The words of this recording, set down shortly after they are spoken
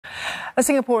A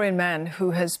Singaporean man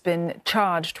who has been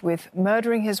charged with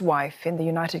murdering his wife in the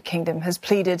United Kingdom has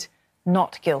pleaded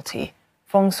not guilty.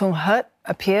 Fong Soong Hert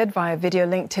appeared via video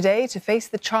link today to face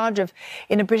the charge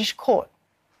in a British court.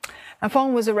 Now,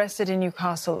 Fong was arrested in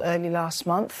Newcastle early last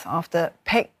month after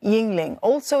Pek Ying Ling,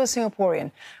 also a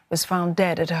Singaporean, was found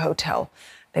dead at a hotel.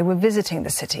 They were visiting the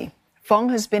city. Fong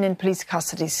has been in police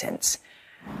custody since.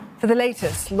 For the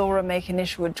latest, Laura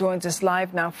Makin-Ishwood joins us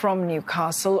live now from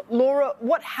Newcastle. Laura,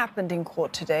 what happened in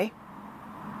court today?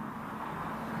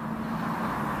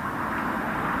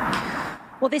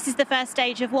 Well, this is the first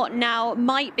stage of what now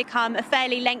might become a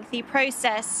fairly lengthy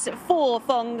process for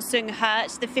Fong Soong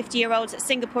Hert, the 50-year-old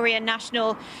Singaporean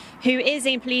national who is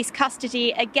in police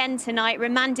custody again tonight,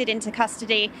 remanded into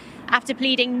custody after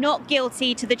pleading not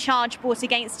guilty to the charge brought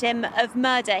against him of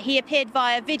murder. He appeared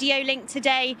via video link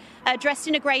today, dressed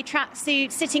in a grey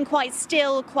tracksuit, sitting quite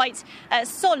still, quite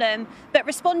solemn, but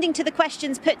responding to the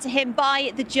questions put to him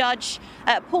by the judge,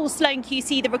 Paul Sloan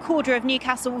QC, the recorder of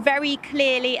Newcastle, very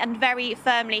clearly and very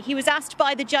firmly. He was asked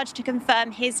by the judge to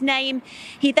confirm his name.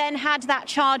 He then had that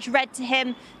charge read to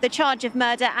him, the charge of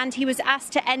murder, and he was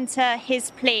asked to enter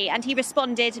his plea, and he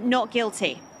responded not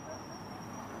guilty.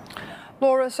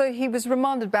 Laura, so he was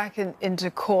remanded back into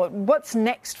court. What's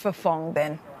next for Fong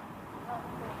then?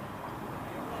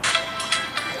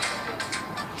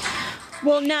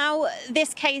 Well, now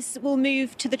this case will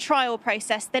move to the trial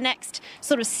process, the next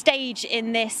sort of stage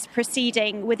in this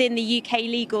proceeding within the UK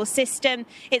legal system.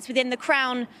 It's within the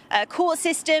Crown court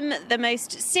system, the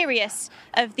most serious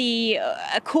of the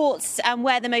courts and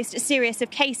where the most serious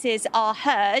of cases are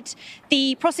heard.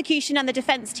 The prosecution and the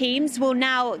defence teams will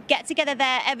now get together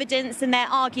their evidence and their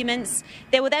arguments.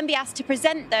 They will then be asked to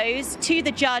present those to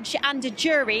the judge and a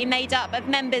jury made up of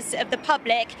members of the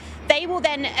public. They will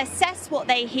then assess what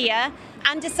they hear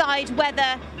and decide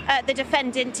whether the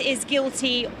defendant is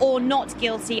guilty or not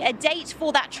guilty. A date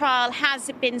for that trial has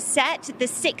been set, the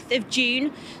 6th of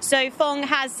June. So Fong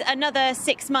has another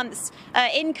 6 months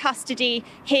in custody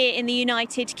here in the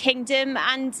United Kingdom.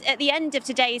 And at the end of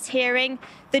today's hearing,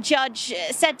 the judge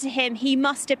said to him he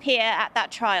must appear at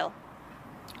that trial.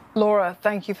 Laura,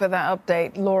 thank you for that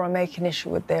update. Laura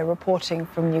Makin-Ishwood there reporting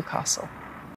from Newcastle.